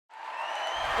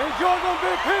and Jordan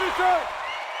Peterson.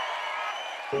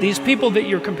 These people that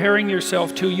you're comparing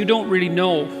yourself to, you don't really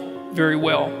know very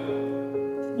well.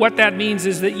 What that means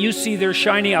is that you see their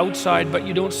shiny outside, but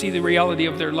you don't see the reality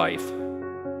of their life.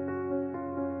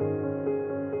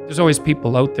 There's always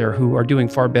people out there who are doing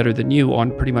far better than you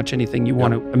on pretty much anything you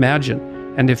want to imagine.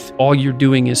 And if all you're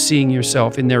doing is seeing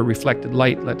yourself in their reflected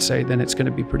light, let's say, then it's going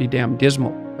to be pretty damn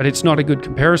dismal. But it's not a good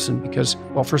comparison because,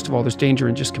 well, first of all, there's danger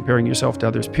in just comparing yourself to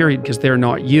others, period, because they're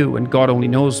not you. And God only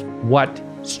knows what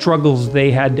struggles they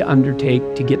had to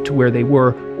undertake to get to where they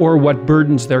were, or what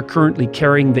burdens they're currently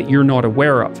carrying that you're not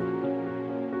aware of.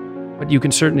 But you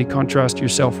can certainly contrast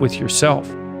yourself with yourself,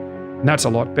 and that's a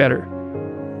lot better.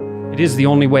 It is the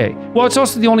only way. Well, it's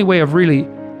also the only way of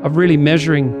really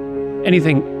measuring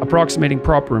anything approximating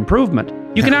proper improvement.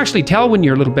 You can actually tell when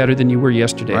you're a little better than you were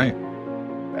yesterday. Right.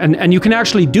 And you can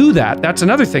actually do that. That's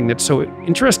another thing that's so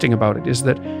interesting about it, is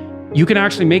that you can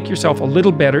actually make yourself a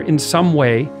little better in some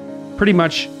way, pretty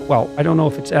much, well, I don't know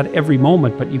if it's at every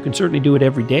moment, but you can certainly do it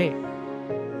every day.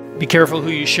 Be careful who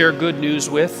you share good news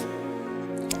with,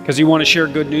 because you want to share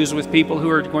good news with people who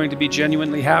are going to be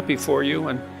genuinely happy for you,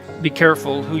 and be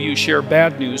careful who you share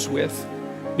bad news with,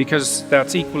 because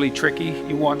that's equally tricky.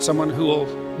 You want someone who will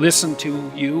listen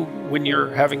to you when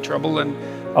you're having trouble and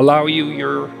allow you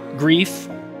your grief.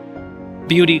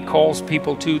 Beauty calls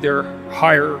people to their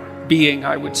higher being,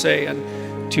 I would say,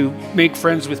 and to make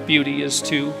friends with beauty is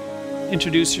to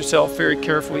introduce yourself very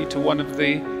carefully to one of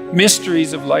the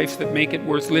mysteries of life that make it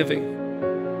worth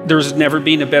living. There's never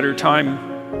been a better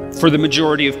time for the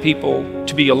majority of people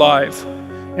to be alive,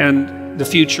 and the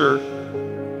future,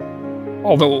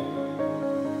 although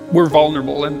we're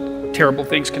vulnerable and terrible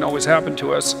things can always happen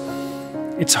to us,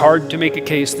 it's hard to make a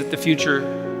case that the future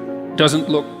doesn't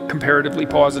look comparatively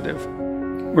positive.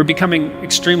 We're becoming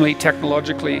extremely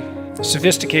technologically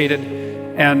sophisticated,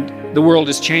 and the world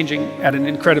is changing at an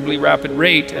incredibly rapid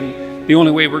rate, and the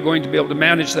only way we're going to be able to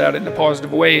manage that in a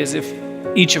positive way is if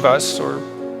each of us, or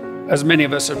as many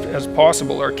of us as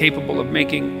possible, are capable of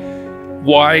making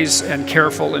wise and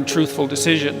careful and truthful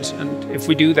decisions. And if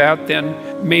we do that,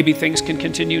 then maybe things can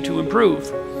continue to improve.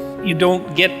 You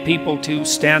don't get people to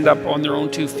stand up on their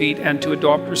own 2 feet and to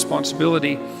adopt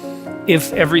responsibility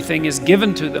if everything is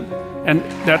given to them. And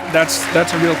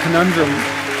that's a real conundrum.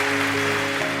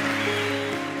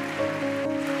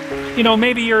 You know,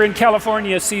 maybe you're in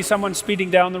California, see someone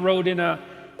speeding down the road in a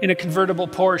convertible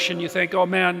Porsche, and you think, oh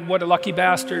man, what a lucky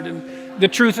bastard. And the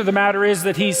truth of the matter is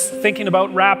that he's thinking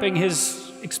about wrapping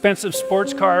his expensive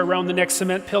sports car around the next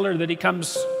cement pillar that he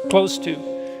comes close to.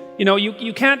 You know,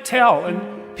 you can't tell,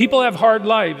 and people have hard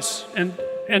lives, and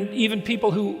even people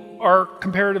who are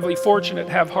comparatively fortunate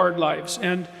have hard lives.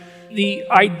 And the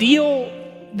ideal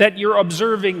that you're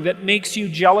observing that makes you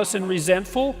jealous and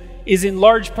resentful is in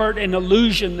large part an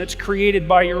illusion that's created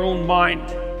by your own mind.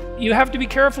 You have to be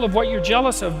careful of what you're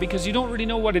jealous of, because you don't really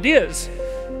know what it is.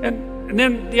 And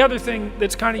then the other thing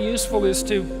that's kind of useful is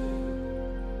to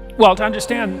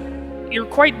understand you're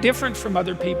quite different from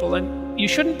other people, and you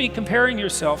shouldn't be comparing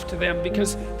yourself to them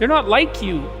because they're not like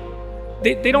you.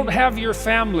 They don't have your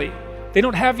family. They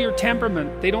don't have your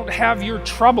temperament. They don't have your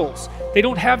troubles. They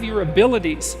don't have your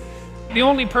abilities. The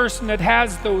only person that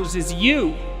has those is you.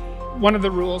 One of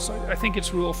the rules, I think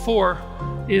it's rule 4,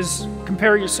 is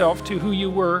compare yourself to who you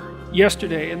were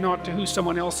yesterday and not to who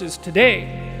someone else is today.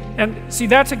 And see,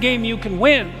 that's a game you can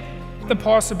win. The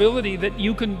possibility that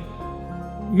you can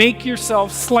make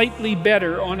yourself slightly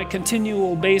better on a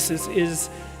continual basis is,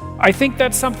 I think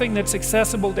that's something that's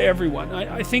accessible to everyone.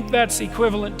 I think that's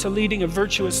equivalent to leading a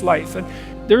virtuous life. And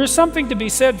there is something to be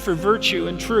said for virtue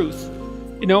and truth.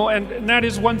 You know, and that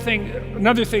is one thing.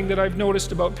 Another thing that I've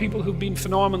noticed about people who've been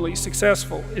phenomenally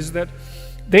successful is that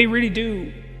they really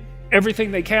do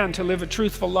everything they can to live a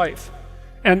truthful life.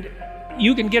 And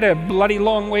you can get a bloody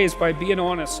long ways by being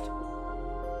honest.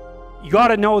 You got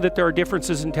to know that there are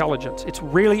differences in intelligence. It's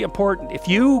really important. If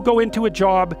you go into a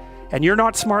job and you're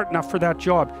not smart enough for that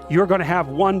job, you're going to have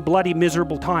one bloody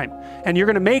miserable time. And you're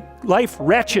going to make life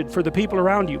wretched for the people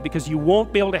around you because you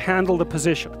won't be able to handle the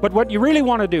position. But what you really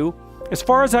want to do, as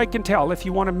far as I can tell, if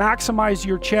you want to maximize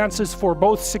your chances for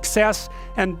both success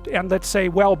and let's say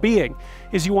well-being,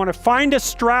 is you want to find a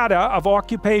strata of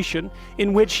occupation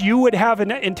in which you would have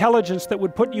an intelligence that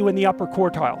would put you in the upper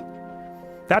quartile.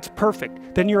 That's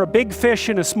perfect. Then you're a big fish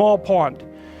in a small pond.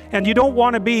 And you don't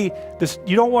want to be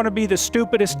the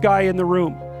stupidest guy in the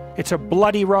room. It's a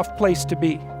bloody rough place to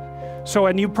be. So,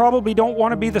 and you probably don't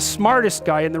want to be the smartest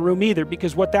guy in the room either,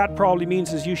 because what that probably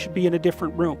means is you should be in a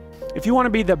different room. If you want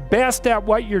to be the best at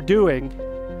what you're doing,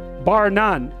 bar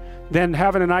none, then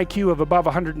having an IQ of above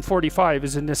 145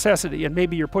 is a necessity, and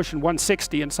maybe you're pushing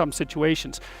 160 in some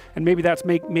situations, and maybe that's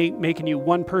making you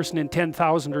one person in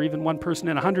 10,000 or even one person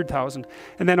in 100,000.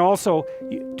 And then also,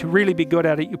 to really be good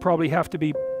at it, you probably have to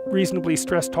be reasonably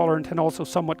stress tolerant and also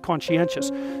somewhat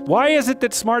conscientious. Why is it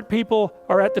that smart people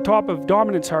are at the top of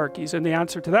dominance hierarchies? And the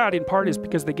answer to that, in part, is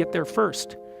because they get there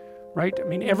first. Right? I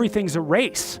mean, everything's a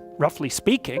race, roughly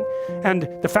speaking, and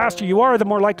the faster you are, the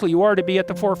more likely you are to be at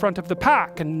the forefront of the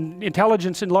pack, and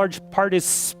intelligence in large part is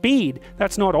speed.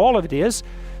 That's not all of it is.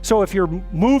 So if you're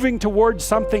moving towards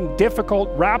something difficult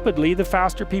rapidly, the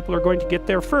faster people are going to get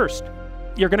there first.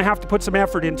 You're going to have to put some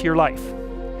effort into your life,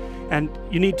 and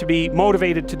you need to be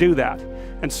motivated to do that.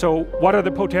 And so what are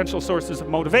the potential sources of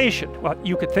motivation? Well,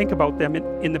 you could think about them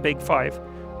in the big five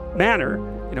manner.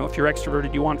 You know, if you're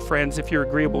extroverted, you want friends. If you're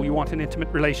agreeable, you want an intimate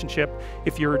relationship.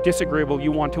 If you're disagreeable,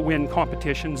 you want to win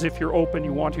competitions. If you're open,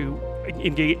 you want to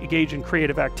engage in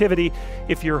creative activity.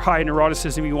 If you're high in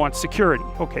neuroticism, you want security.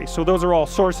 Okay, so those are all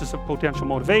sources of potential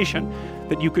motivation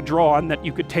that you could draw on, that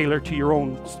you could tailor to your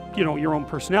own, your own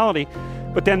personality.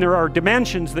 But then there are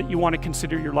dimensions that you want to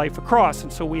consider your life across.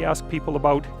 And so we ask people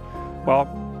about, well,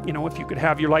 if you could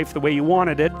have your life the way you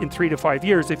wanted it in 3 to 5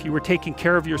 years, if you were taking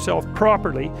care of yourself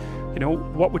properly,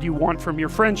 what would you want from your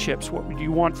friendships? What would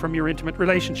you want from your intimate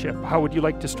relationship? How would you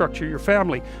like to structure your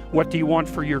family? What do you want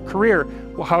for your career?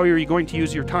 Well, how are you going to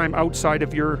use your time outside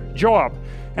of your job?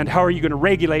 And how are you going to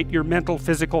regulate your mental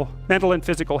and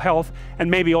physical health,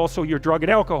 and maybe also your drug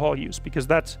and alcohol use, because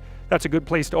that's a good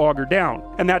place to auger down.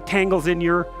 And that tangles in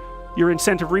your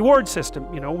incentive reward system.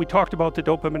 We talked about the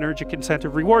dopaminergic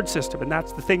incentive reward system, and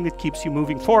that's the thing that keeps you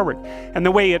moving forward. And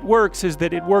the way it works is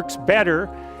that it works better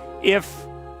if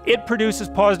it produces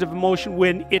positive emotion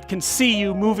when it can see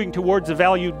you moving towards a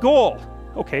valued goal.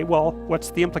 Okay, well, what's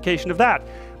the implication of that?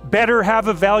 Better have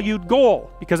a valued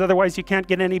goal, because otherwise you can't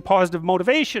get any positive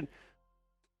motivation.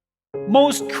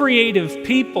 Most creative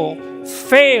people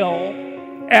fail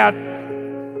at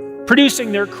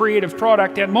producing their creative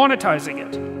product and monetizing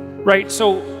it, right?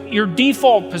 So your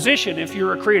default position, if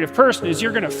you're a creative person, is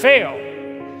you're going to fail.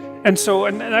 And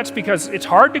that's because it's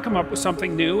hard to come up with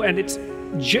something new, and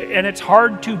it's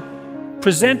hard to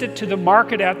present it to the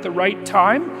market at the right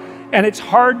time, and it's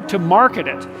hard to market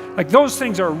it. Like, those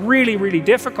things are really, really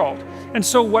difficult. And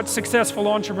so what successful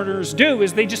entrepreneurs do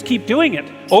is they just keep doing it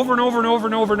over and over and over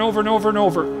and over and over and over and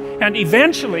over. And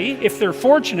eventually, if they're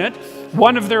fortunate,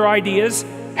 one of their ideas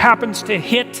happens to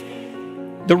hit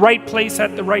the right place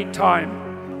at the right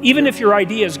time. Even if your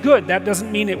idea is good, that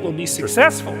doesn't mean it will be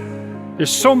successful.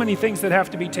 There's so many things that have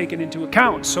to be taken into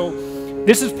account. So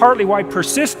this is partly why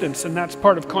persistence, and that's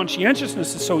part of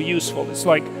conscientiousness, is so useful. It's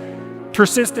like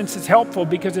persistence is helpful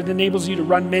because it enables you to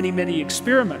run many, many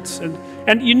experiments.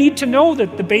 And you need to know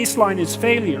that the baseline is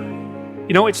failure.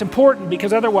 It's important,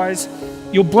 because otherwise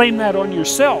you'll blame that on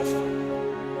yourself.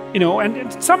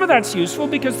 And some of that's useful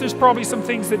because there's probably some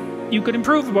things that you could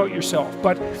improve about yourself.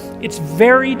 But it's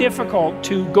very difficult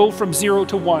to go from 0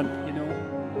 to 1.